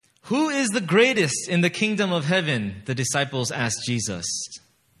Who is the greatest in the kingdom of heaven? The disciples asked Jesus.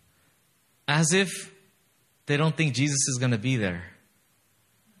 As if they don't think Jesus is going to be there.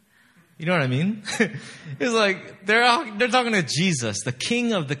 You know what I mean? It's like they're talking to Jesus, the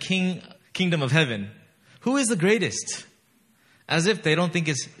king of the kingdom of heaven. Who is the greatest? As if they don't think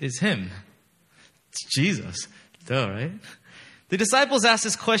it's him. It's Jesus. Duh, right? The disciples ask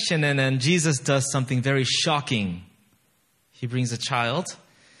this question, and then Jesus does something very shocking. He brings a child,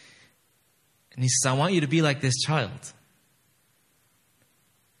 and he says, I want you to be like this child.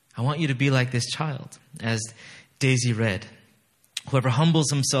 I want you to be like this child. As Daisy read, whoever humbles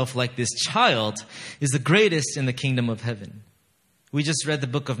himself like this child is the greatest in the kingdom of heaven. We just read the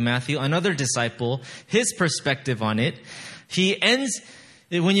book of Matthew. Another disciple, his perspective on it, he ends,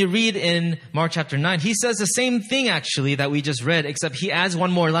 when you read in Mark chapter 9, he says the same thing actually that we just read, except he adds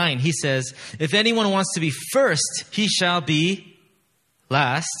one more line. He says, if anyone wants to be first, he shall be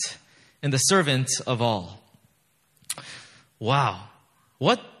last and the servant of all. Wow.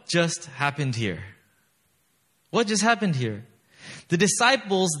 What just happened here? What just happened here? The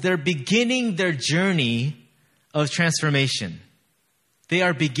disciples, they're beginning their journey of transformation. They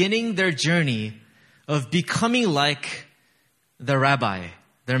are beginning their journey of becoming like the rabbi,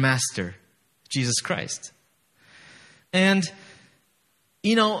 their master, Jesus Christ. And,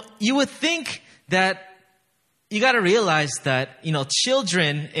 you would think that you got to realize that,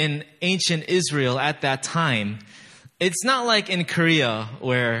 children in ancient Israel at that time, it's not like in Korea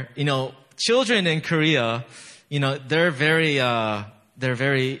where, children in Korea, they're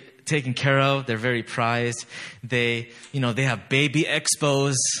very taken care of. They're very prized. They have baby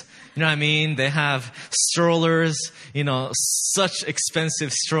expos. You know what I mean? They have strollers, such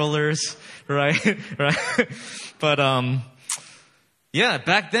expensive strollers, right? Right? But,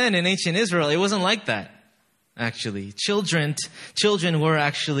 back then in ancient Israel, it wasn't like that. Actually, children were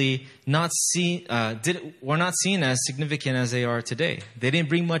actually were not seen as significant as they are today. They didn't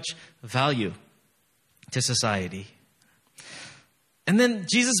bring much value to society. And then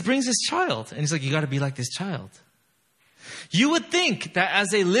Jesus brings his child, and he's like, you got to be like this child. You would think that as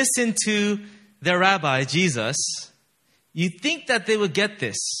they listen to their rabbi, Jesus, you think that they would get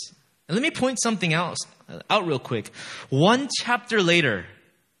this. And let me point something else out real quick. One chapter later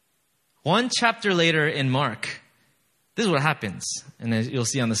in Mark, this is what happens. And as you'll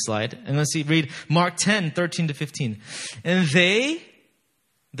see on the slide. And let's read Mark 10, 13 to 15. And they,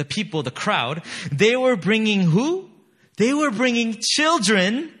 the people, the crowd, they were bringing who? They were bringing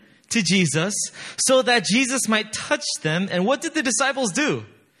children to Jesus so that Jesus might touch them. And what did the disciples do?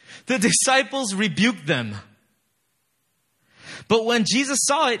 The disciples rebuked them. But when Jesus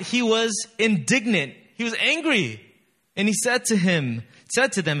saw it, he was indignant. He was angry. And he said to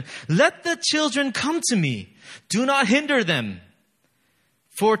them, let the children come to me. Do not hinder them.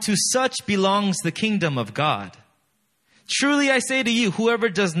 For to such belongs the kingdom of God. Truly I say to you, whoever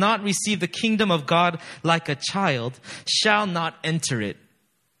does not receive the kingdom of God like a child shall not enter it.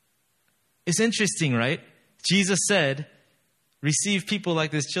 It's interesting, right? Jesus said, receive people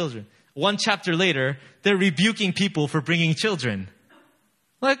like these children. One chapter later, they're rebuking people for bringing children.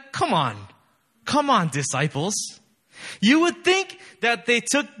 Like, come on, disciples. You would think that they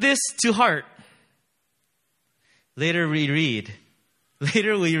took this to heart. Later we read,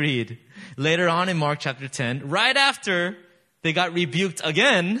 later on in Mark chapter 10, right after they got rebuked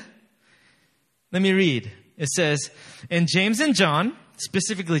again, let me read. It says, and James and John,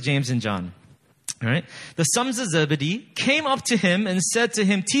 specifically James and John, all right, the sons of Zebedee came up to him and said to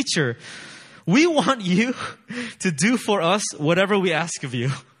him, Teacher, we want you to do for us whatever we ask of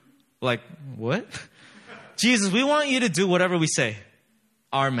you. Like, what? Jesus, we want you to do whatever we say.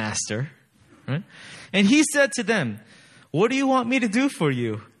 Our master. Right? And he said to them, what do you want me to do for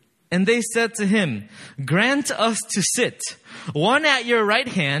you? And they said to him, grant us to sit, one at your right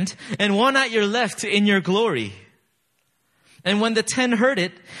hand and one at your left in your glory. And when the 10 heard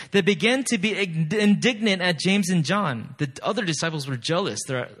it, they began to be indignant at James and John. The other disciples were jealous.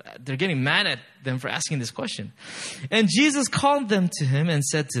 They're getting mad at them for asking this question. And Jesus called them to him and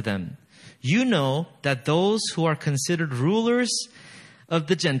said to them, you know that those who are considered rulers of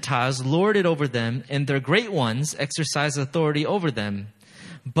the Gentiles lord it over them, and their great ones exercise authority over them.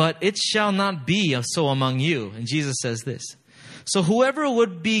 But it shall not be so among you. And Jesus says this. So whoever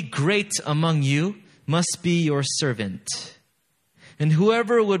would be great among you must be your servant. And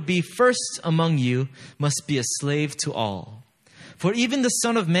whoever would be first among you must be a slave to all. For even the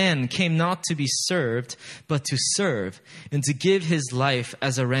Son of Man came not to be served, but to serve, and to give his life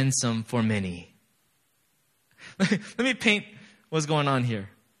as a ransom for many. Let me paint what's going on here.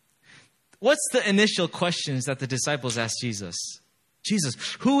 What's the initial questions that the disciples asked Jesus? Jesus,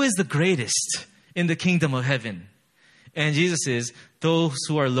 who is the greatest in the kingdom of heaven? And Jesus is, those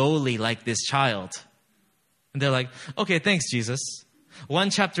who are lowly like this child. And they're like, okay, thanks, Jesus. One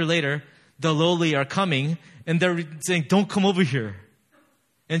chapter later, the lowly are coming and they're saying, don't come over here.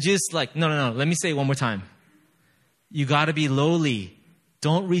 And Jesus is like, no, let me say it one more time. You got to be lowly.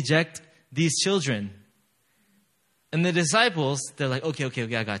 Don't reject these children. And the disciples, they're like,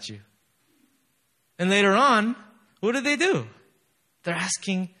 okay, I got you. And later on, what do? They're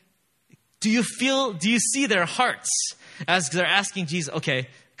asking, do you see their hearts as they're asking Jesus, okay,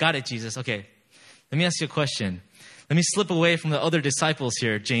 got it, Jesus, okay. Let me ask you a question. Let me slip away from the other disciples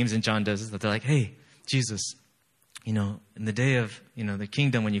here, James and John does. They're like, hey, Jesus, in the day of, the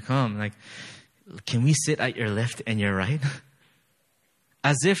kingdom when you come, like, can we sit at your left and your right?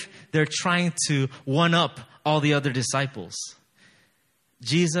 As if they're trying to one up all the other disciples.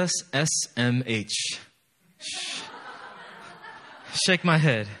 Jesus, SMH. Shake my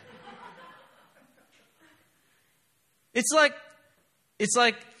head. It's like,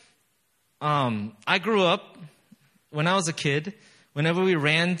 I grew up, when I was a kid, whenever we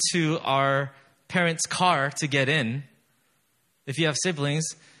ran to our parents' car to get in, if you have siblings,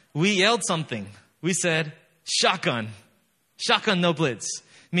 we yelled something. We said, shotgun. Shotgun, no blitz.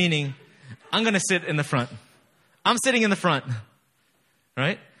 Meaning, I'm going to sit in the front. I'm sitting in the front.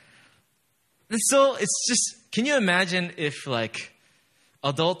 Right? And so it's just, can you imagine if like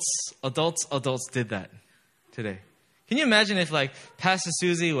adults did that today? Can you imagine if like Pastor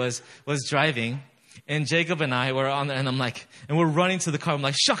Susie was driving and Jacob and I were on there and I'm like, and we're running to the car. I'm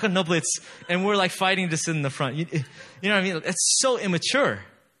like, shotgun, no blitz. And we're like fighting to sit in the front. You know what I mean? It's so immature.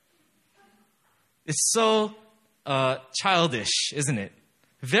 It's so childish, isn't it?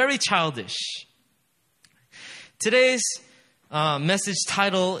 Very childish. Today's message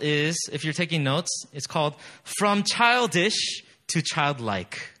title is, if you're taking notes, it's called From Childish to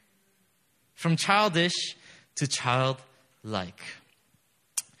Childlike. From childish to childlike.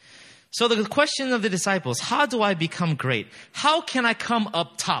 So the question of the disciples, how do I become great? How can I come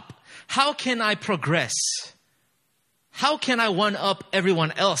up top? How can I progress? How can I one up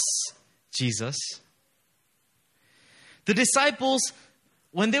everyone else, Jesus? The disciples,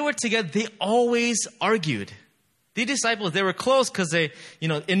 when they were together, they always argued. The disciples, they were close because they,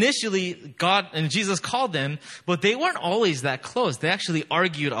 initially God and Jesus called them, but they weren't always that close. They actually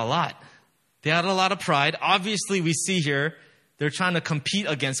argued a lot. They had a lot of pride. Obviously, we see here, they're trying to compete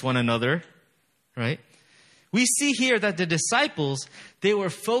against one another, right? We see here that the disciples, they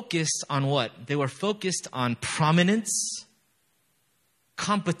were focused on what? They were focused on prominence,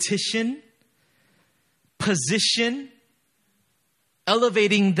 competition, position,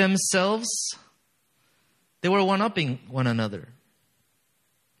 elevating themselves. They were one-upping one another.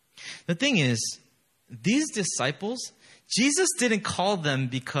 The thing is, these disciples, Jesus didn't call them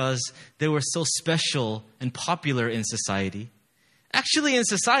because they were so special and popular in society. Actually, in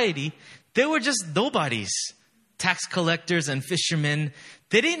society, they were just nobodies. Tax collectors and fishermen.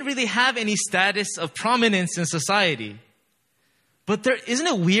 They didn't really have any status of prominence in society. But isn't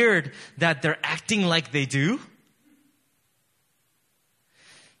it weird that they're acting like they do?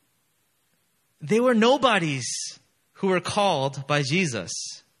 They were nobodies who were called by Jesus.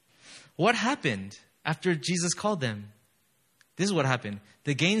 What happened after Jesus called them? This is what happened.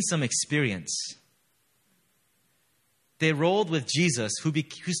 They gained some experience. They rolled with Jesus, who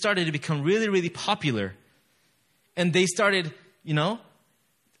started to become really, really popular. And they started,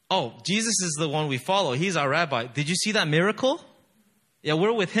 oh, Jesus is the one we follow. He's our rabbi. Did you see that miracle? Yeah,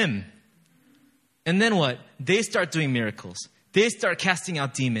 we're with him. And then what? They start doing miracles. They start casting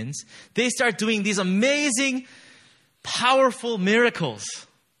out demons. They start doing these amazing, powerful miracles.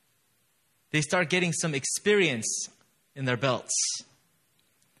 They start getting some experience in their belts.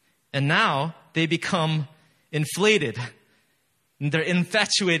 And now they become inflated. And they're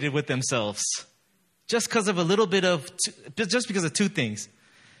infatuated with themselves. Just because of two things.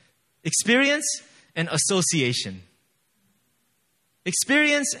 Experience and association.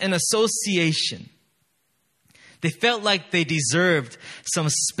 Experience and association. They felt like they deserved some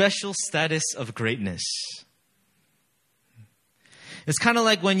special status of greatness. It's kind of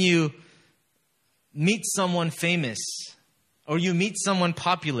like when you meet someone famous or you meet someone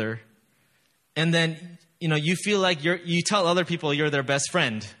popular and then, you feel like you tell other people you're their best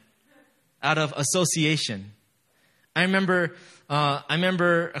friend out of association. I remember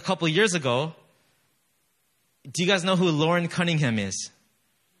a couple of years ago, do you guys know who Loren Cunningham is?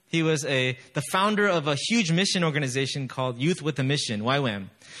 He was the founder of a huge mission organization called Youth with a Mission, YWAM.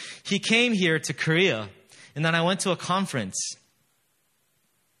 He came here to Korea, and then I went to a conference,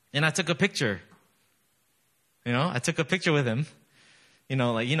 and I took a picture. I took a picture with him.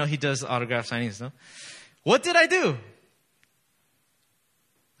 He does autograph signings, no? What did I do?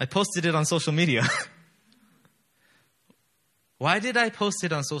 I posted it on social media. Why did I post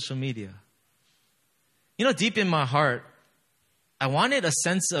it on social media? Deep in my heart, I wanted a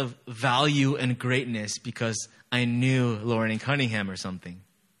sense of value and greatness because I knew Lauren Cunningham or something.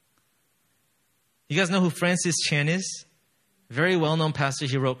 You guys know who Francis Chan is? Very well-known pastor.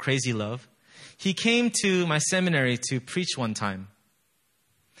 He wrote Crazy Love. He came to my seminary to preach one time.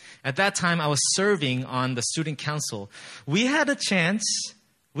 At that time, I was serving on the student council. We had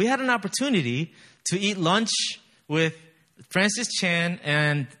an opportunity to eat lunch with Francis Chan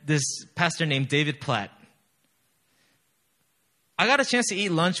and this pastor named David Platt. I got a chance to eat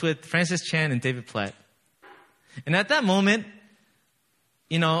lunch with Francis Chan and David Platt. And at that moment,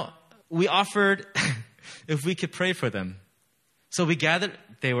 we offered if we could pray for them. So we gathered,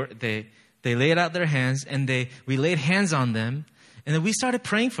 they laid out their hands, and we laid hands on them, and then we started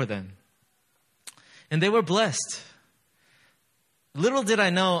praying for them. And they were blessed. Little did I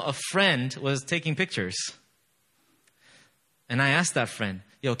know a friend was taking pictures. And I asked that friend,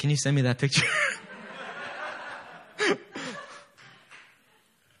 "Yo, can you send me that picture?"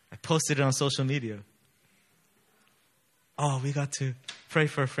 I posted it on social media. Oh, we got to pray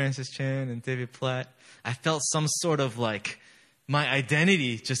for Francis Chan and David Platt. I felt some sort of my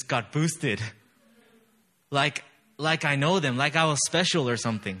identity just got boosted. Like I know them, like I was special or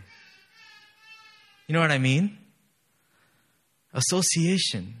something. You know what I mean?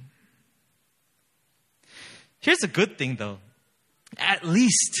 Association. Here's a good thing though. At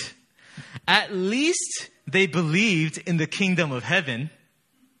least they believed in the kingdom of heaven.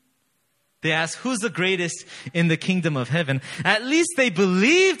 They asked, who's the greatest in the kingdom of heaven? At least they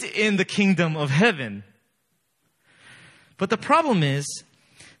believed in the kingdom of heaven. But the problem is,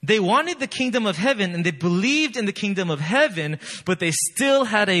 they wanted the kingdom of heaven and they believed in the kingdom of heaven, but they still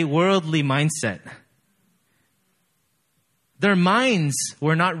had a worldly mindset. Their minds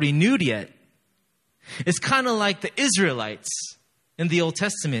were not renewed yet. It's kind of like the Israelites in the Old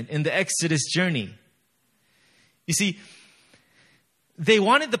Testament, in the Exodus journey. You see, they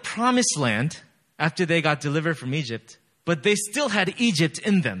wanted the promised land after they got delivered from Egypt, but they still had Egypt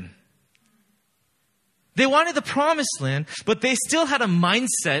in them. They wanted the promised land, but they still had a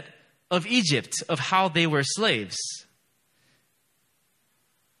mindset of Egypt, of how they were slaves.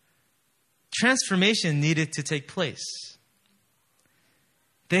 Transformation needed to take place.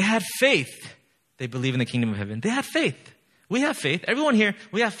 They had faith. They believe in the kingdom of heaven. They had faith. We have faith. Everyone here,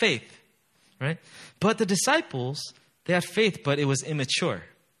 we have faith, right? But the disciples, they had faith, but it was immature.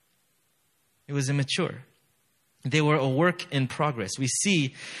 It was immature. They were a work in progress. We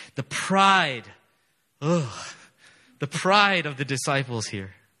see the pride of the disciples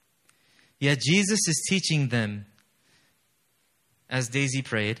here. Yet Jesus is teaching them, as Daisy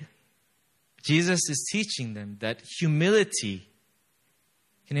prayed, Jesus is teaching them that humility,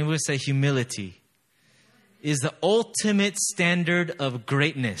 can anyone say humility, is the ultimate standard of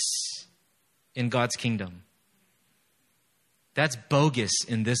greatness in God's kingdom. That's bogus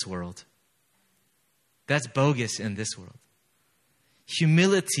in this world. That's bogus in this world.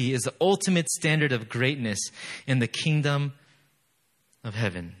 Humility is the ultimate standard of greatness in the kingdom of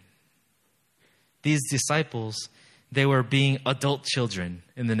heaven. These disciples, they were being adult children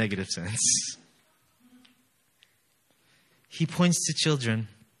in the negative sense. He points to children.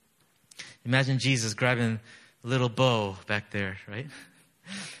 Imagine Jesus grabbing a little bow back there, right?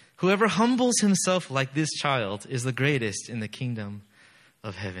 Whoever humbles himself like this child is the greatest in the kingdom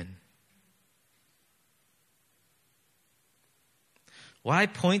of heaven. Why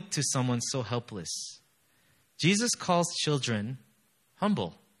point to someone so helpless? Jesus calls children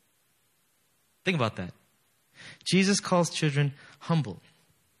humble. Think about that. Jesus calls children humble.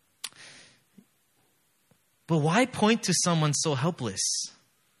 But why point to someone so helpless,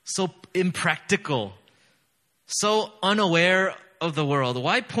 so impractical, so unaware of the world?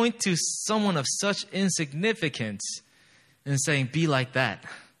 Why point to someone of such insignificance and saying, be like that?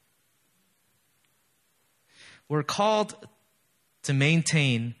 We're called to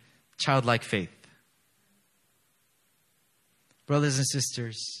maintain childlike faith. Brothers and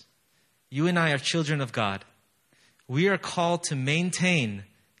sisters, you and I are children of God. We are called to maintain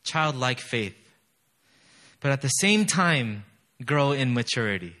childlike faith, but at the same time, grow in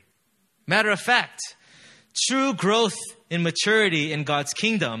maturity. Matter of fact, true growth in maturity in God's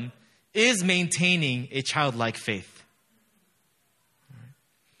kingdom is maintaining a childlike faith.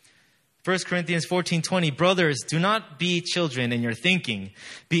 1 Corinthians 14:20, brothers, do not be children in your thinking.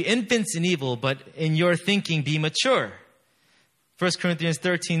 Be infants in evil, but in your thinking be mature. 1 Corinthians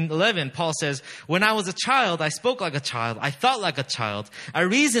 13:11, Paul says, when I was a child, I spoke like a child. I thought like a child. I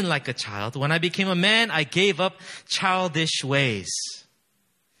reasoned like a child. When I became a man, I gave up childish ways.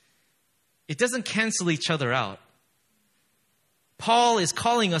 It doesn't cancel each other out. Paul is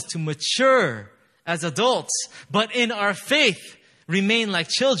calling us to mature as adults, but in our faith, remain like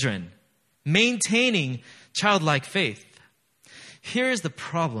children, maintaining childlike faith. Here's the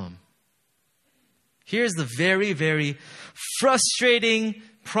problem. Here's the very, very frustrating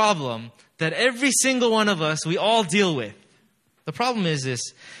problem that every single one of us, we all deal with. The problem is this: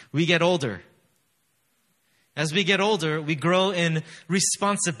 we get older. As we get older, we grow in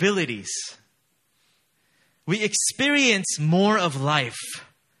responsibilities. We experience more of life.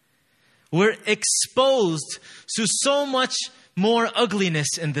 We're exposed to so much more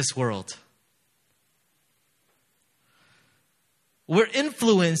ugliness in this world. We're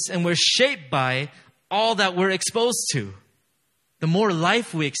influenced and we're shaped by all that we're exposed to. The more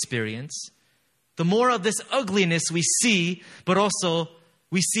life we experience, the more of this ugliness we see, but also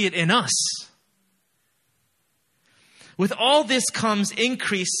we see it in us. With all this comes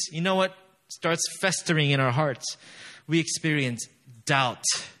increase, you know what starts festering in our hearts? We experience doubt.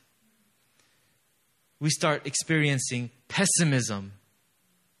 We start experiencing pessimism,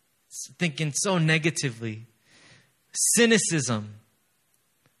 thinking so negatively, cynicism,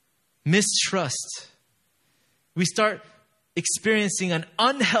 mistrust. We start experiencing an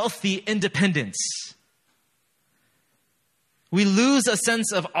unhealthy independence. We lose a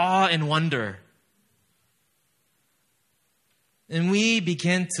sense of awe and wonder. And we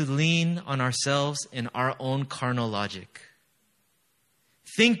begin to lean on ourselves in our own carnal logic,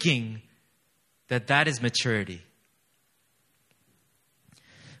 thinking that is maturity.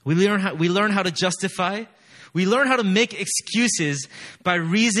 We learn how to justify. We learn how to make excuses by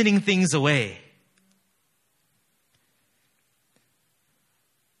reasoning things away.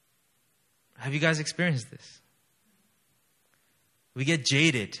 Have you guys experienced this? We get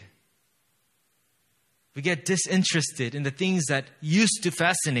jaded. We get disinterested in the things that used to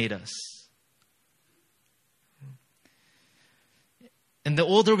fascinate us. And the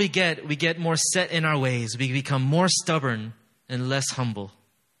older we get more set in our ways. We become more stubborn and less humble.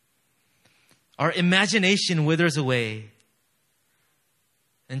 Our imagination withers away.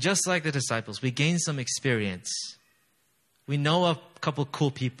 And just like the disciples, we gain some experience. We know a couple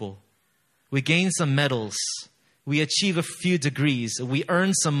cool people. We gain some medals. We achieve a few degrees. We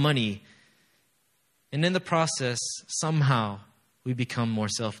earn some money. And in the process, somehow, we become more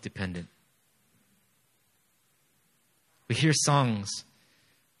self-dependent. We hear songs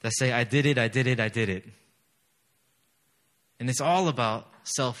that say, I did it, I did it, I did it. And it's all about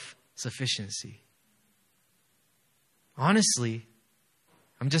self-sufficiency. Honestly,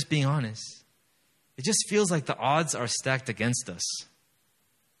 I'm just being honest. It just feels like the odds are stacked against us.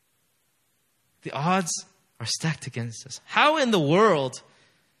 The odds are stacked against us. How in the world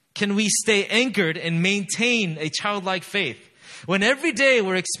can we stay anchored and maintain a childlike faith when every day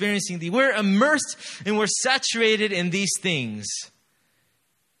we're experiencing we're immersed and we're saturated in these things?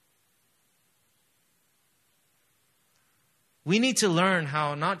 We need to learn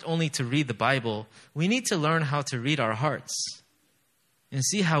how not only to read the Bible, we need to learn how to read our hearts and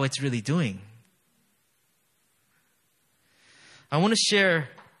see how it's really doing. I want to share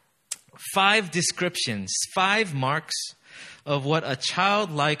 5 descriptions, 5 marks of what a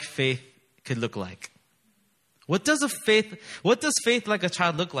childlike faith could look like. What does faith like a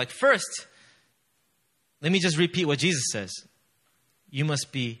child look like? First, let me just repeat what Jesus says. You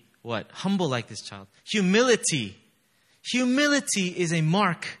must be what? Humble like this child. Humility. Humility is a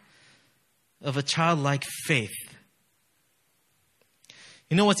mark of a childlike faith.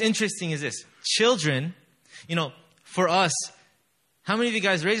 You know what's interesting is this. Children, for us, how many of you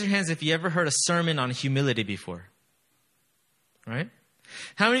guys, raise your hands if you ever heard a sermon on humility before? Right?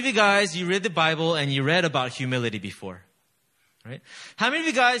 How many of you guys, you read the Bible and you read about humility before? Right? How many of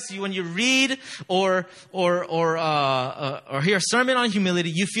you guys, when you read or hear a sermon on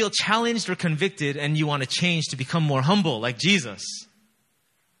humility, you feel challenged or convicted and you want to change to become more humble like Jesus?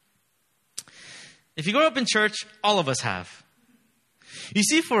 If you grow up in church, all of us have. You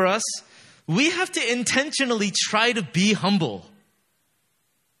see, for us, we have to intentionally try to be humble.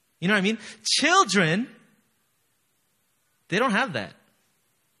 You know what I mean? Children, they don't have that.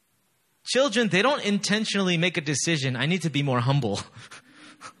 Children, they don't intentionally make a decision, I need to be more humble.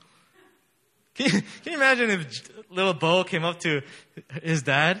 Can you imagine if little Bo came up to his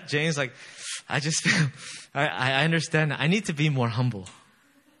dad, James, like, I just feel, I understand, I need to be more humble.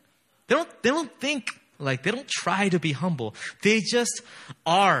 They don't think like, they don't try to be humble. They just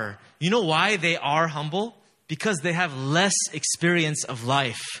are. You know why they are humble? because they have less experience of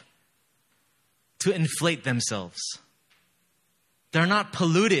life to inflate themselves. They're not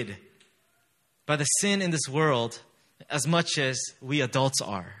polluted by the sin in this world as much as we adults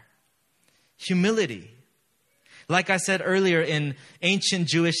are. Humility. Like I said earlier, in ancient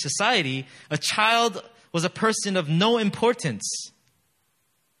Jewish society, a child was a person of no importance.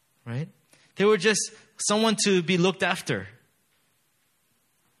 Right? They were just someone to be looked after.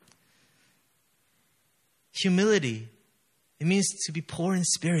 Humility, it means to be poor in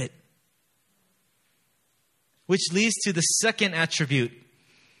spirit. Which leads to the second attribute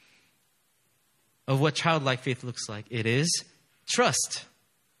of what childlike faith looks like. It is trust.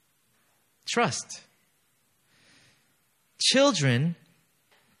 Trust. Children,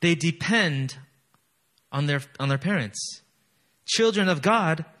 they depend on their parents. Children of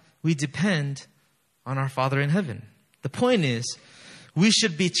God, we depend on our Father in heaven. The point is, we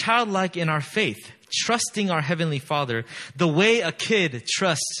should be childlike in our faith, trusting our Heavenly Father the way a kid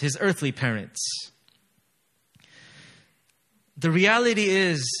trusts his earthly parents. The reality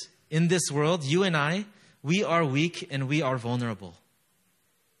is, in this world, you and I, we are weak and we are vulnerable.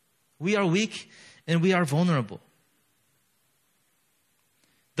 We are weak and we are vulnerable.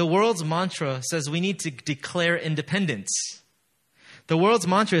 The world's mantra says we need to declare independence. The world's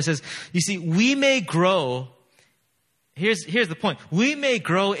mantra says, you see, we may grow, here's the point, we may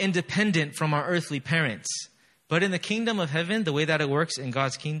grow independent from our earthly parents, but in the kingdom of heaven, the way that it works in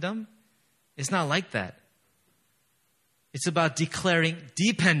God's kingdom, it's not like that. It's about declaring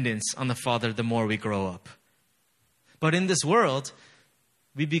dependence on the Father the more we grow up. But in this world,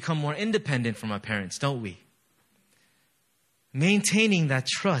 we become more independent from our parents, don't we? Maintaining that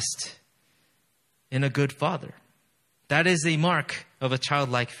trust in a good father. That is a mark of a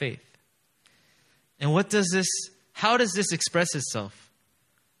childlike faith. And how does this express itself?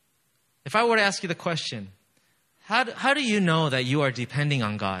 If I were to ask you the question, how do you know that you are depending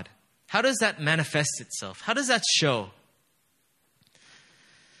on God? How does that manifest itself? How does that show?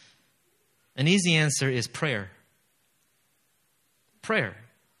 An easy answer is prayer. Prayer.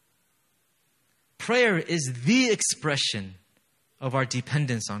 Prayer is the expression of our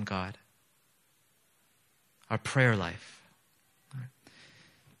dependence on God. Our prayer life.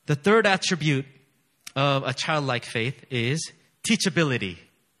 The third attribute of a childlike faith is teachability.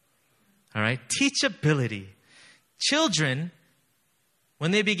 All right? Teachability. Children,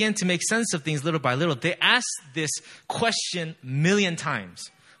 when they begin to make sense of things little by little, they ask this question 1,000,000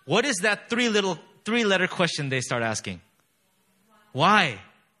 times. What is that three-letter question they start asking? Why?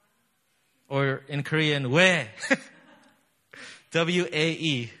 Or in Korean, 왜?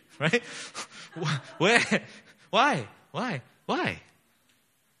 W-A-E, right? 왜? Why?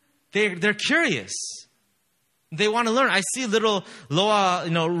 They're curious. They want to learn. I see little Loa,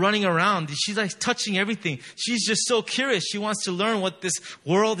 running around. She's like touching everything. She's just so curious. She wants to learn what this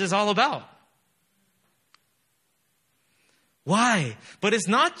world is all about. Why? But it's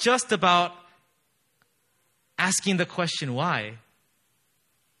not just about asking the question why.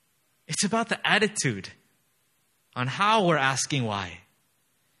 It's about the attitude on how we're asking why.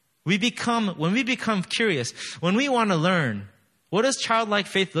 When we become curious, when we want to learn, what does childlike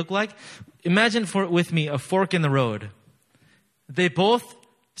faith look like? Imagine with me a fork in the road. They both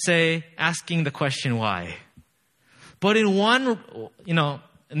say asking the question why. But in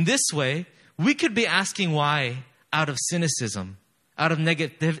this way, we could be asking why out of cynicism, out of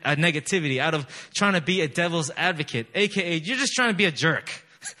negativity, out of trying to be a devil's advocate, aka you're just trying to be a jerk.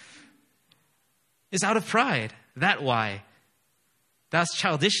 It's out of pride. That why. That's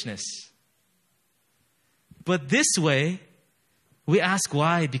childishness. But this way, we ask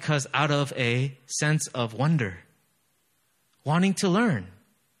why because out of a sense of wonder, wanting to learn.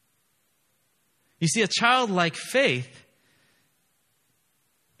 You see, a childlike faith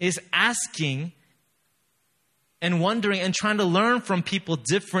is asking and wondering and trying to learn from people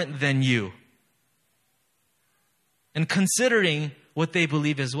different than you and considering what they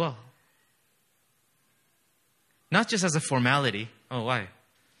believe as well. Not just as a formality. Oh, why?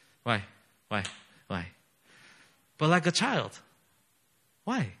 But like a child.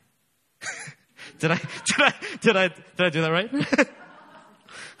 Why? Did I do that right?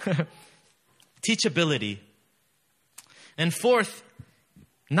 Teachability. And fourth,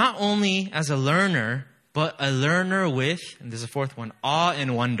 not only as a learner, but a learner with, and there's a fourth one, awe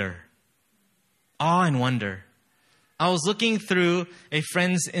and wonder. Awe and wonder. I was looking through a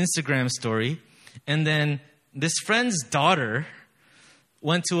friend's Instagram story, and then this friend's daughter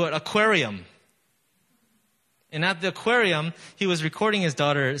went to an aquarium. And at the aquarium, he was recording his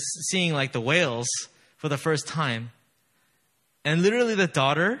daughter seeing like the whales for the first time. And literally the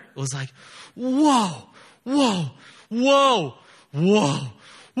daughter was like, whoa, whoa, whoa, whoa,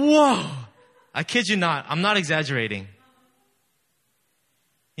 whoa. I kid you not. I'm not exaggerating.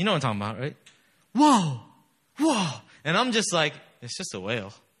 You know what I'm talking about, right? Whoa, whoa. And I'm just like, it's just a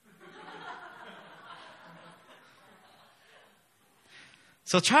whale.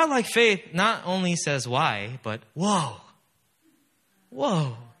 So childlike faith not only says why, but whoa,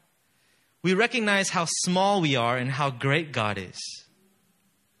 whoa. We recognize how small we are and how great God is.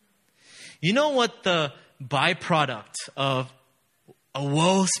 You know what the byproduct of a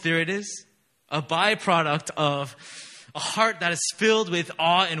whoa spirit is? A byproduct of a heart that is filled with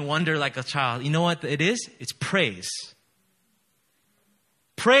awe and wonder like a child. You know what it is? It's praise.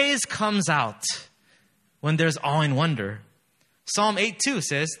 Praise comes out when there's awe and wonder. Psalm 8:2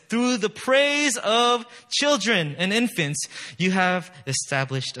 says, through the praise of children and infants, you have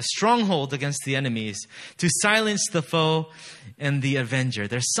established a stronghold against the enemies to silence the foe and the avenger.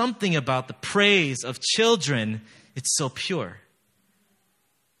 There's something about the praise of children. It's so pure.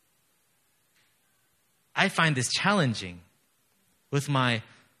 I find this challenging with my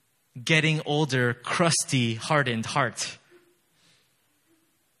getting older, crusty, hardened heart.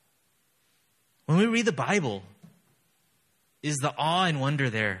 When we read the Bible, is the awe and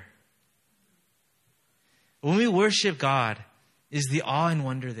wonder there? When we worship God, is the awe and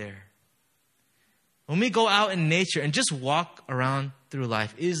wonder there? When we go out in nature and just walk around through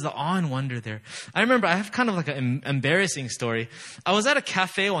life, is the awe and wonder there? I remember I have kind of like an embarrassing story. I was at a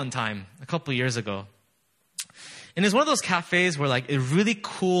cafe one time, a couple years ago. And it's one of those cafes where like a really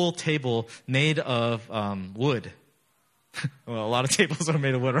cool table made of wood. Well, a lot of tables are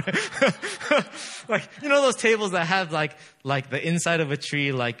made of wood, right? Like, you know those tables that have like the inside of a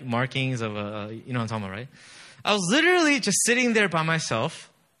tree, like markings of you know what I'm talking about, right? I was literally just sitting there by myself.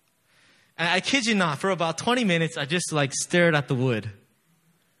 And I kid you not, for about 20 minutes, I just like stared at the wood.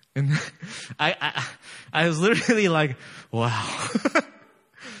 And I was literally like, wow.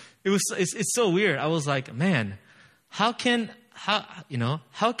 It's so weird. I was like, man, how can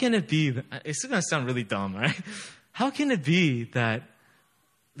it be? It's going to sound really dumb, right? How can it be that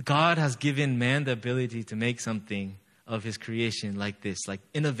God has given man the ability to make something of his creation like this, like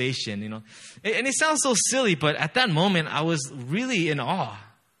innovation, you know? And it sounds so silly, but at that moment, I was really in awe.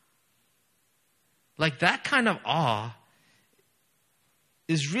 Like that kind of awe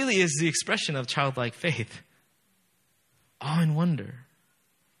is the expression of childlike faith. Awe and wonder.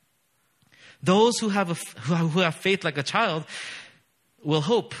 Those who have faith like a child will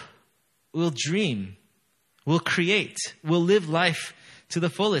hope, will dream, will create, will live life to the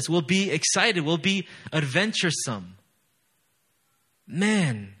fullest, will be excited, will be adventuresome.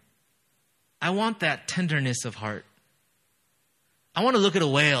 Man, I want that tenderness of heart. I want to look at a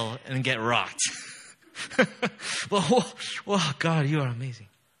whale and get rocked. Well, God, you are amazing.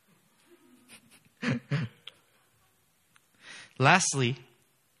 Lastly,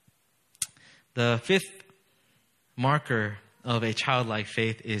 the fifth marker of a childlike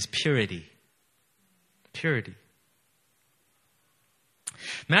faith is purity. Purity.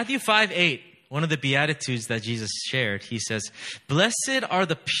 Matthew 5:8, one of the Beatitudes that Jesus shared, he says, blessed are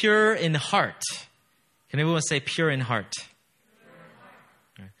the pure in heart. Can everyone say pure in heart?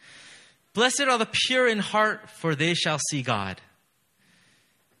 Right. Blessed are the pure in heart, for they shall see God.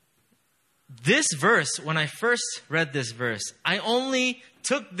 This verse, when I first read this verse, I only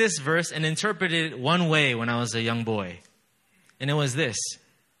took this verse and interpreted it one way when I was a young boy. And it was this.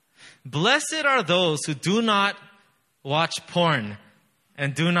 Blessed are those who do not watch porn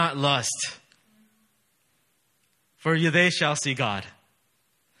and do not lust, for they shall see God.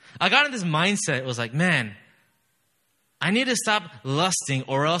 I got in this mindset. It was like, man, I need to stop lusting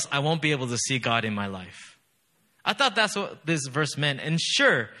or else I won't be able to see God in my life. I thought that's what this verse meant. And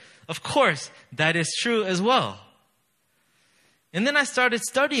sure, of course, that is true as well. And then I started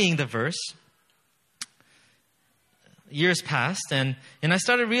studying the verse. Years passed, and I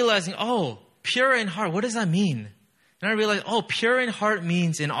started realizing, oh, pure in heart, what does that mean? And I realized, oh, pure in heart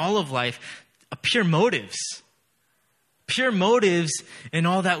means in all of life, pure motives. Pure motives in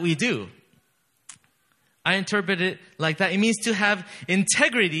all that we do. I interpret it like that. It means to have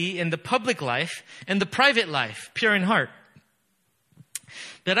integrity in the public life and the private life, pure in heart.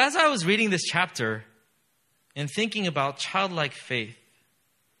 But as I was reading this chapter and thinking about childlike faith,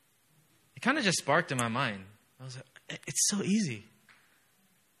 it kind of just sparked in my mind. I was like, it's so easy.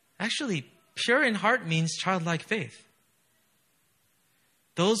 Actually, pure in heart means childlike faith.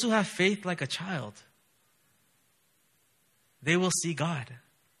 Those who have faith like a child, they will see God.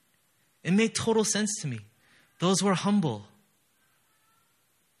 It made total sense to me. Those who are humble,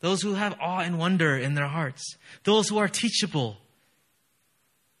 those who have awe and wonder in their hearts, those who are teachable,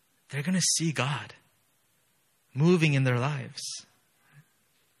 they're going to see God. moving in their lives.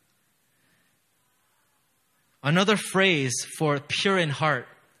 Another phrase for pure in heart,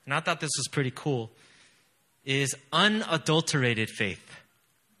 and I thought this was pretty cool, is unadulterated faith.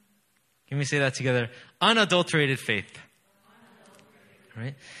 Can we say that together? Unadulterated faith.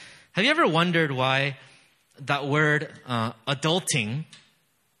 Right? Have you ever wondered why that word adulting,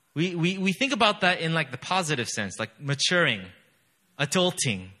 we think about that in like the positive sense, like maturing,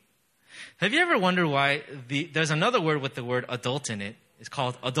 adulting. Have you ever wondered why there's another word with the word adult in it? It's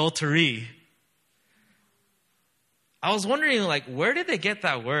called adultery. I was wondering, like, where did they get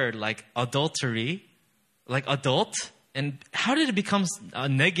that word, like adultery, like adult? And how did it become a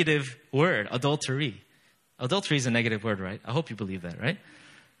negative word, adultery? Adultery is a negative word, right? I hope you believe that, right?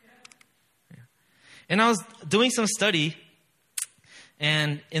 Yeah. And I was doing some study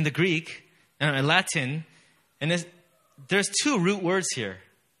and in the Greek and in Latin, and there's two root words here.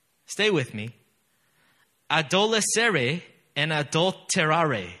 Stay with me. Adolescere and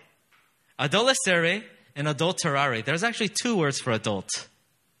adulterare. Adolescere and adulterare. There's actually two words for adult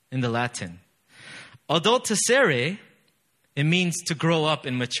in the Latin. Adultescere, it means to grow up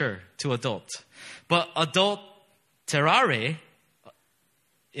and mature, to adult. But adulterare,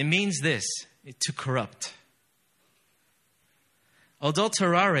 it means this, to corrupt.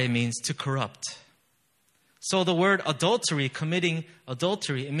 Adulterare means to corrupt. So the word adultery, committing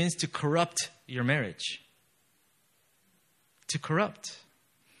adultery, it means to corrupt your marriage. To corrupt.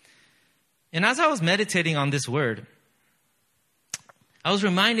 And as I was meditating on this word, I was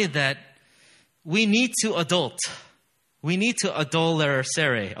reminded that we need to adult. We need to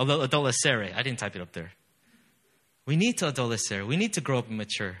adolescere. I didn't type it up there. We need to adolescere. We need to grow up and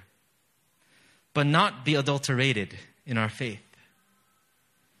mature. But not be adulterated in our faith.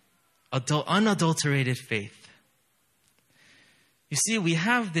 Unadulterated faith. You see, we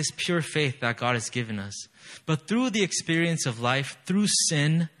have this pure faith that God has given us. But through the experience of life, through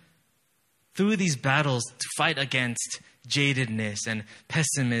sin, through these battles to fight against jadedness and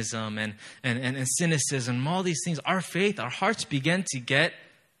pessimism and cynicism, all these things, our faith, our hearts begin to get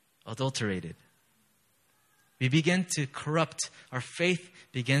adulterated. We begin to corrupt. Our faith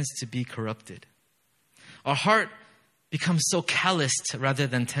begins to be corrupted. Our heart becomes so calloused rather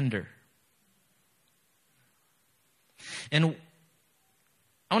than tender. And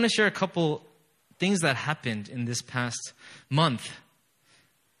I want to share a couple things that happened in this past month.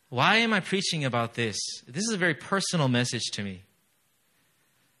 Why am I preaching about this? This is a very personal message to me.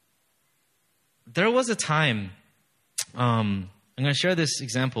 There was a time, I'm going to share this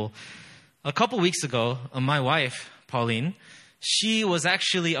example. A couple weeks ago, my wife, Pauline, she was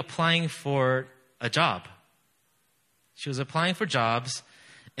actually applying for a job. She was applying for jobs,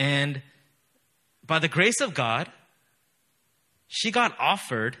 and by the grace of God, she got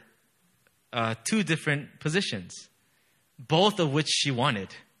offered 2 different positions, both of which she wanted.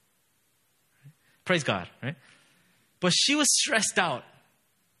 Praise God, right? But she was stressed out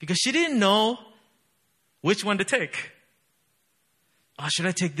because she didn't know which one to take. Oh, should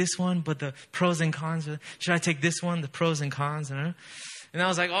I take this one, but the pros and cons? Should I take this one, the pros and cons? And I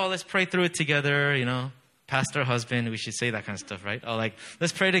was like, oh, let's pray through it together, Pastor, husband, we should say that kind of stuff, right? Oh, like,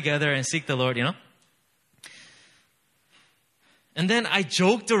 let's pray together and seek the Lord, And then I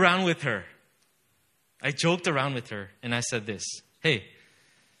joked around with her. And I said this, hey,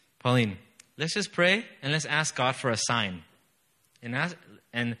 Pauline, let's just pray and let's ask God for a sign.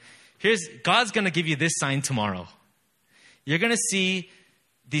 And God's going to give you this sign tomorrow. You're going to see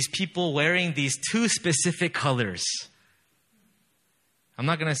these people wearing these 2 specific colors. I'm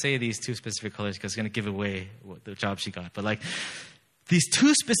not going to say these 2 specific colors because it's going to give away the job she got. But like these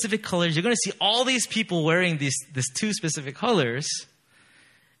 2 specific colors, you're going to see all these people wearing these 2 specific colors.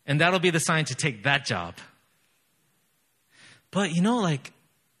 And that'll be the sign to take that job. But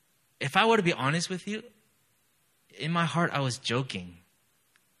if I were to be honest with you, in my heart, I was joking.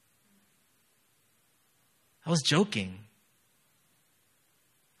 I was joking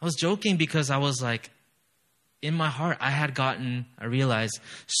because I was like, in my heart, I realized,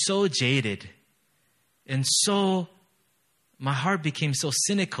 so jaded. And my heart became so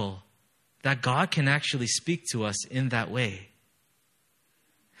cynical that God can actually speak to us in that way.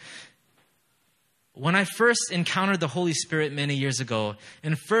 When I first encountered the Holy Spirit many years ago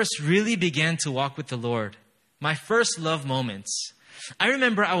and first really began to walk with the Lord, my first love moments, I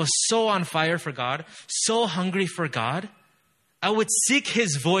remember I was so on fire for God, so hungry for God. I would seek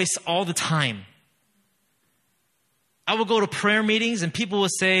His voice all the time. I would go to prayer meetings and people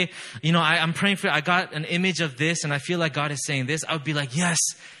would say, I'm praying for, I got an image of this and I feel like God is saying this. I would be like, yes,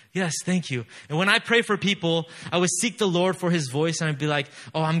 thank you. And when I pray for people, I would seek the Lord for his voice and I'd be like,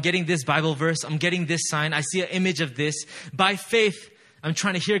 oh, I'm getting this Bible verse. I'm getting this sign. I see an image of this. By faith, I'm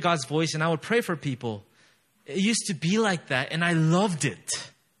trying to hear God's voice and I would pray for people. It used to be like that and I loved it.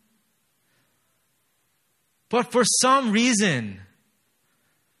 But for some reason,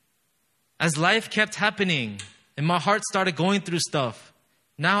 as life kept happening and my heart started going through stuff,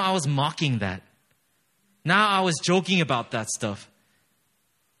 now I was mocking that. Now I was joking about that stuff.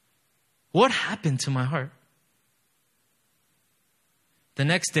 What happened to my heart? The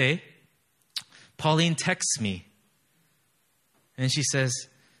next day, Pauline texts me and she says,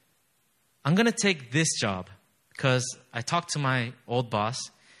 I'm going to take this job because I talked to my old boss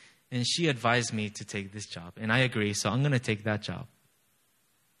and she advised me to take this job. And I agree, so I'm going to take that job.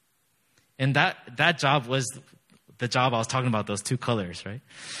 And that job was the job I was talking about, those 2 colors, right?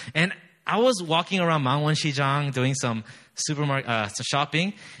 And I was walking around Mangwon-Shijang doing some supermarket some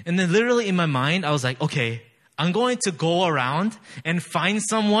shopping. And then literally in my mind, I was like, okay, I'm going to go around and find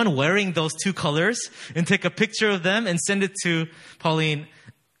someone wearing those 2 colors and take a picture of them and send it to Pauline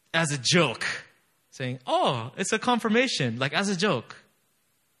as a joke. Saying, oh, it's a confirmation, like as a joke.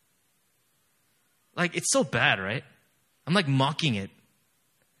 Like, it's so bad, right? I'm like mocking it.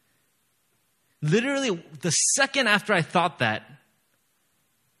 Literally, the second after I thought that,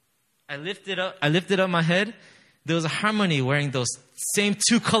 I lifted up my head. There was a Harmony wearing those same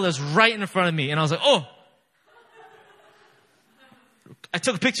 2 colors right in front of me. And I was like, oh. I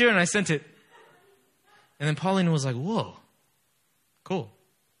took a picture and I sent it. And then Pauline was like, whoa, cool.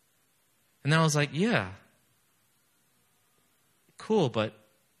 And then I was like, yeah, cool, but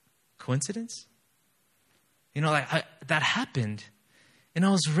coincidence? That happened. And I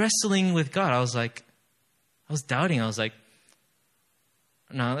was wrestling with God. I was doubting. I was like,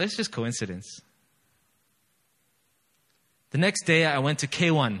 no, it's just coincidence. The next day, I went to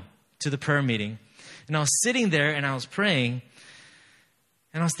K1, to the prayer meeting. And I was sitting there and I was praying.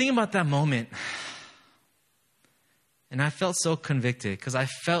 And I was thinking about that moment. And I felt so convicted because I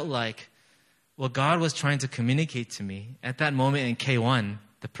felt like what God was trying to communicate to me at that moment in K1,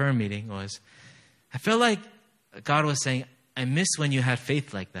 the prayer meeting, was, I felt like God was saying, I miss when you had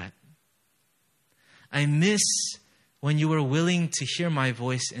faith like that. I miss when you were willing to hear my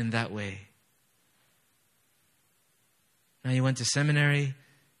voice in that way. Now you went to seminary.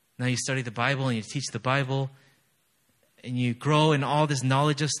 Now you study the Bible and you teach the Bible. And you grow in all this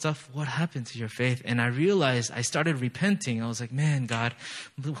knowledge of stuff. What happened to your faith? And I realized, I started repenting. I was like, man, God,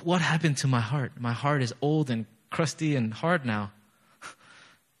 what happened to my heart? My heart is old and crusty and hard now.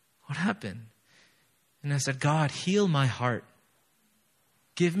 What happened? And I said, God, heal my heart.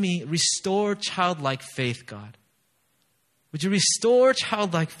 Restore childlike faith, God. Would you restore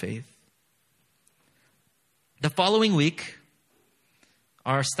childlike faith? The following week,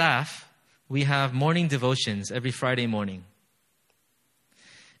 our staff, we have morning devotions every Friday morning.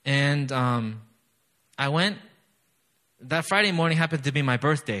 And I went, that Friday morning happened to be my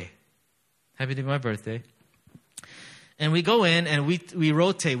birthday. Happened to be my birthday. And we go in and we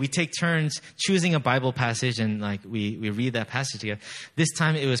rotate. We take turns choosing a Bible passage and we read that passage together. This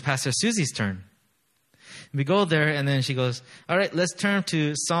time it was Pastor Susie's turn. We go there and then she goes, all right, let's turn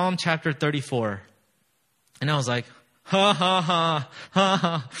to Psalm chapter 34. And I was like, ha, ha, ha, ha,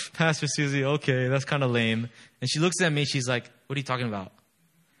 ha. Pastor Susie, okay, that's kind of lame. And she looks at me, she's like, what are you talking about?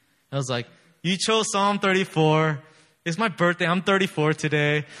 I was like, you chose Psalm 34. It's my birthday. I'm 34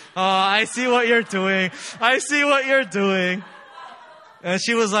 today. Oh, I see what you're doing. I see what you're doing. And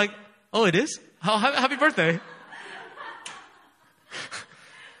she was like, oh, it is? Oh, happy birthday.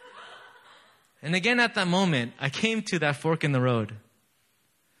 And again, at that moment, I came to that fork in the road.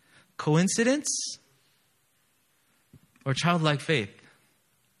 Coincidence or childlike faith?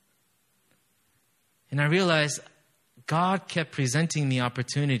 And I realized God kept presenting me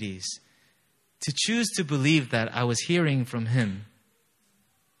opportunities to choose to believe that I was hearing from Him.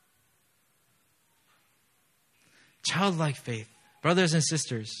 Childlike faith. Brothers and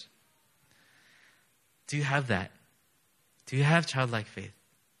sisters, do you have that? Do you have childlike faith?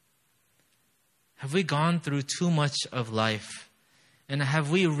 Have we gone through too much of life? And have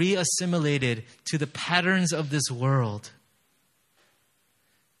we re-assimilated to the patterns of this world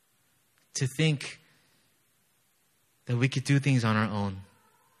to think that we could do things on our own?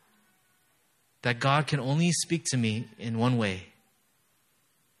 That God can only speak to me in one way?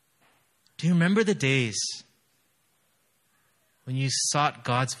 Do you remember the days when you sought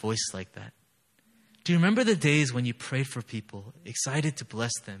God's voice like that? Do you remember the days when you prayed for people, excited to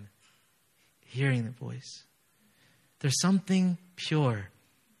bless them, hearing the voice? There's something pure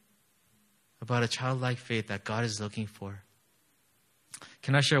about a childlike faith that God is looking for.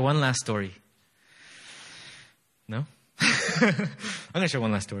 Can I share one last story? No? I'm going to share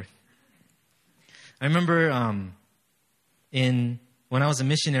one last story. I remember when I was a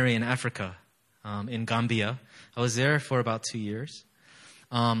missionary in Africa, in Gambia. I was there for about 2 years.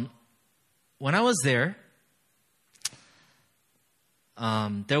 When I was there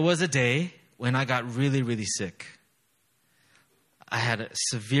was a day when I got really, really sick. I had a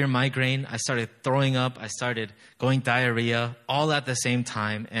severe migraine. I started throwing up. I started going diarrhea all at the same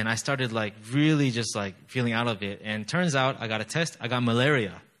time. And I started really just feeling out of it. And turns out I got a test. I got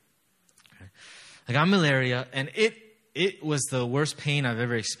malaria. I got malaria, and it was the worst pain I've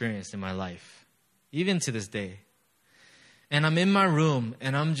ever experienced in my life, even to this day. And I'm in my room,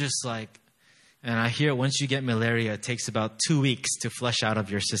 and I'm just and I hear once you get malaria, it takes about 2 weeks to flush out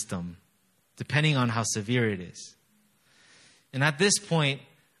of your system, depending on how severe it is. And at this point,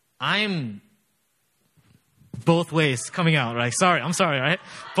 I'm both ways coming out, right? I'm sorry, right?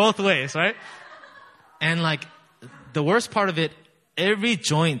 Both ways, right? And the worst part of it, every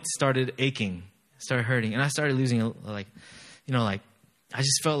joint started aching, started hurting. And I started losing, I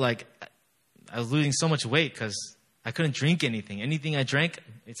just felt like I was losing so much weight because I couldn't drink anything. Anything I drank,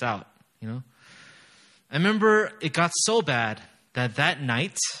 it's out, I remember it got so bad that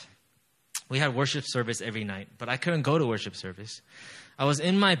night, we had worship service every night, but I couldn't go to worship service. I was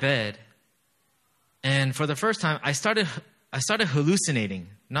in my bed, and for the first time, I started hallucinating.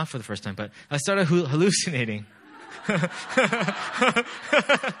 Not for the first time, but I started hallucinating.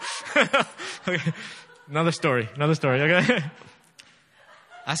 Okay. Another story, okay?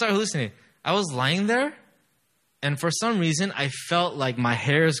 I started hallucinating. I was lying there, and for some reason, I felt like my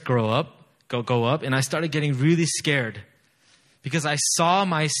hairs go up, and I started getting really scared. Because I saw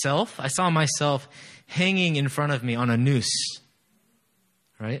myself hanging in front of me on a noose,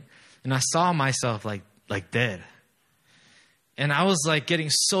 right? And I saw myself like dead. And I was getting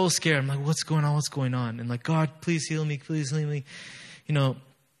so scared. I'm like, what's going on? And God, please heal me,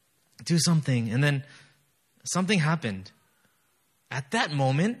 do something. And then something happened. At that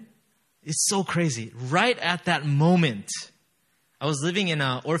moment, it's so crazy. Right at that moment, I was living in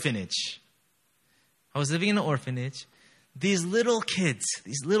an orphanage. These little kids,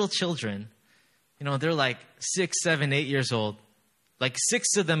 these little children, they're 6, 7, 8 years old.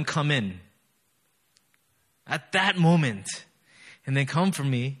 6 of them come in at that moment. And they come for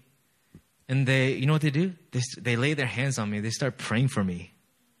me. And they, you know what they do? They lay their hands on me. They start praying for me.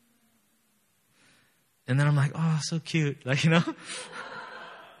 And then I'm like, oh, so cute. And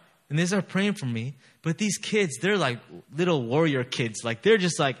they start praying for me. But these kids, they're little warrior kids. They're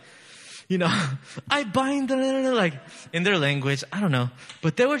just I bind them, in their language. I don't know.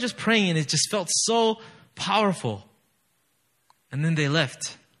 But they were just praying, and it just felt so powerful. And then they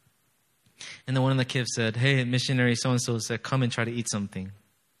left. And then one of the kids said, hey, missionary so-and-so said, come and try to eat something.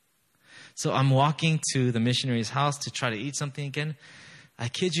 So I'm walking to the missionary's house to try to eat something again. I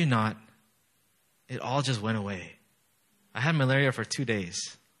kid you not, it all just went away. I had malaria for 2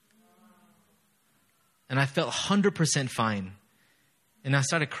 days. And I felt 100% fine. And I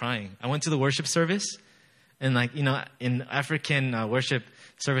started crying. I went to the worship service. And in African worship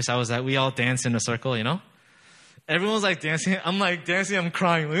service I was at, we all danced in a circle, Everyone was dancing. I'm dancing, I'm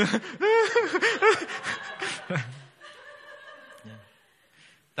crying. Yeah.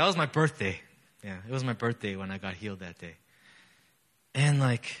 That was my birthday. Yeah, it was my birthday when I got healed that day. And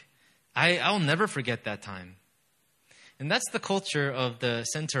I'll never forget that time. And that's the culture of the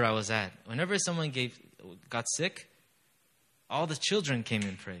center I was at. Whenever someone got sick, all the children came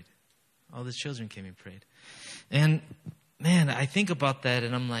and prayed. And man, I think about that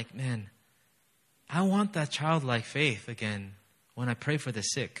and I'm like, man, I want that childlike faith again when I pray for the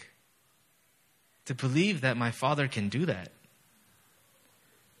sick. To believe that my Father can do that.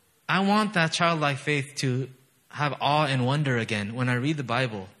 I want that childlike faith to have awe and wonder again when I read the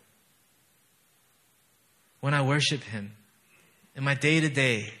Bible. When I worship Him. In my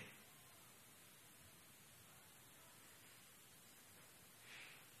day-to-day.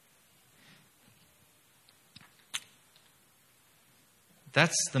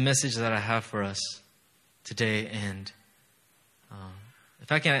 That's the message that I have for us today. And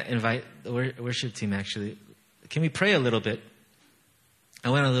if I can invite the worship team, actually, can we pray a little bit? I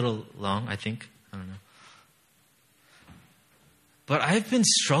went a little long, I think. I don't know. But I've been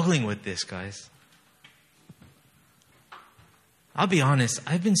struggling with this, guys. I'll be honest,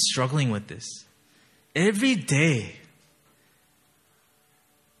 I've been struggling with this. Every day,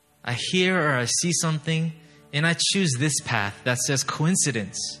 I hear or I see something, and I choose this path that says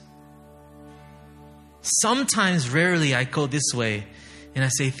coincidence. Sometimes, rarely, I go this way and I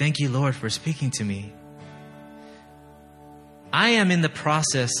say, thank you, Lord, for speaking to me. I am in the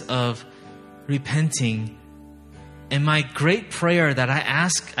process of repenting. And my great prayer that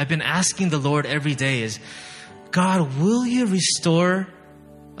I've been asking the Lord every day is, God, will you restore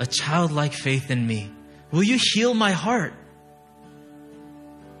a childlike faith in me? Will you heal my heart?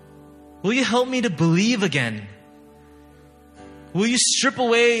 Will you help me to believe again? Will you strip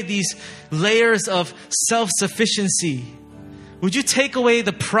away these layers of self-sufficiency? Would you take away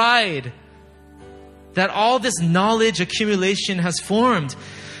the pride that all this knowledge accumulation has formed?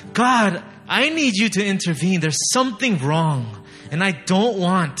 God, I need you to intervene. There's something wrong, and I don't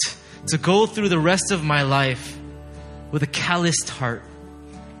want to go through the rest of my life with a calloused heart.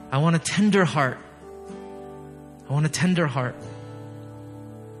 I want a tender heart. I want a tender heart.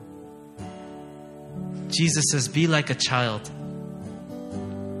 Jesus says, be like a child.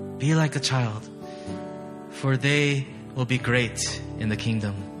 Be like a child, for they will be great in the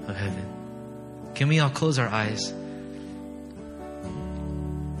kingdom of heaven. Can we all close our eyes?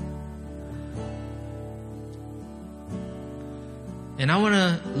 And I want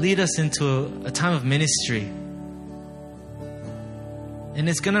to lead us into a time of ministry. And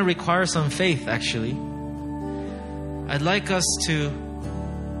it's going to require some faith, actually. I'd like us to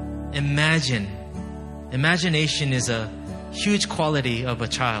imagine. Imagination is a huge quality of a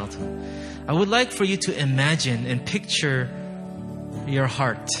child. I would like for you to imagine and picture your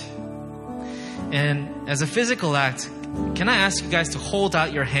heart. And as a physical act, can I ask you guys to hold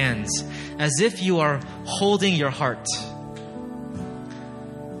out your hands as if you are holding your heart?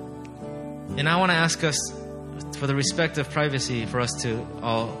 And I want to ask us, for the respect of privacy, for us to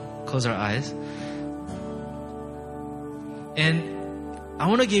all close our eyes. And I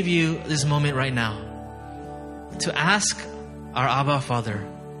want to give you this moment right now to ask our Abba Father,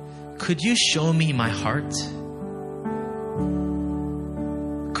 could you show me my heart?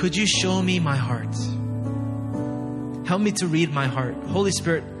 Could you show me my heart? Help me to read my heart. Holy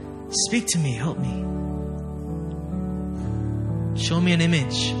Spirit, speak to me. Help me. Show me an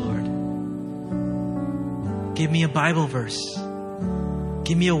image, Lord. Give me a Bible verse.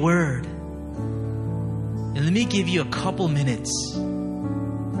 Give me a word. And let me give you a couple minutes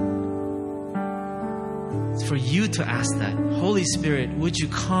for you to ask that. Holy Spirit, would you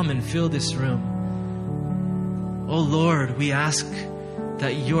come and fill this room? Oh Lord, we ask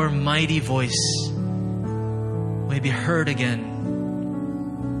that your mighty voice may be heard again.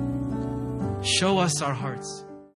 Show us our hearts.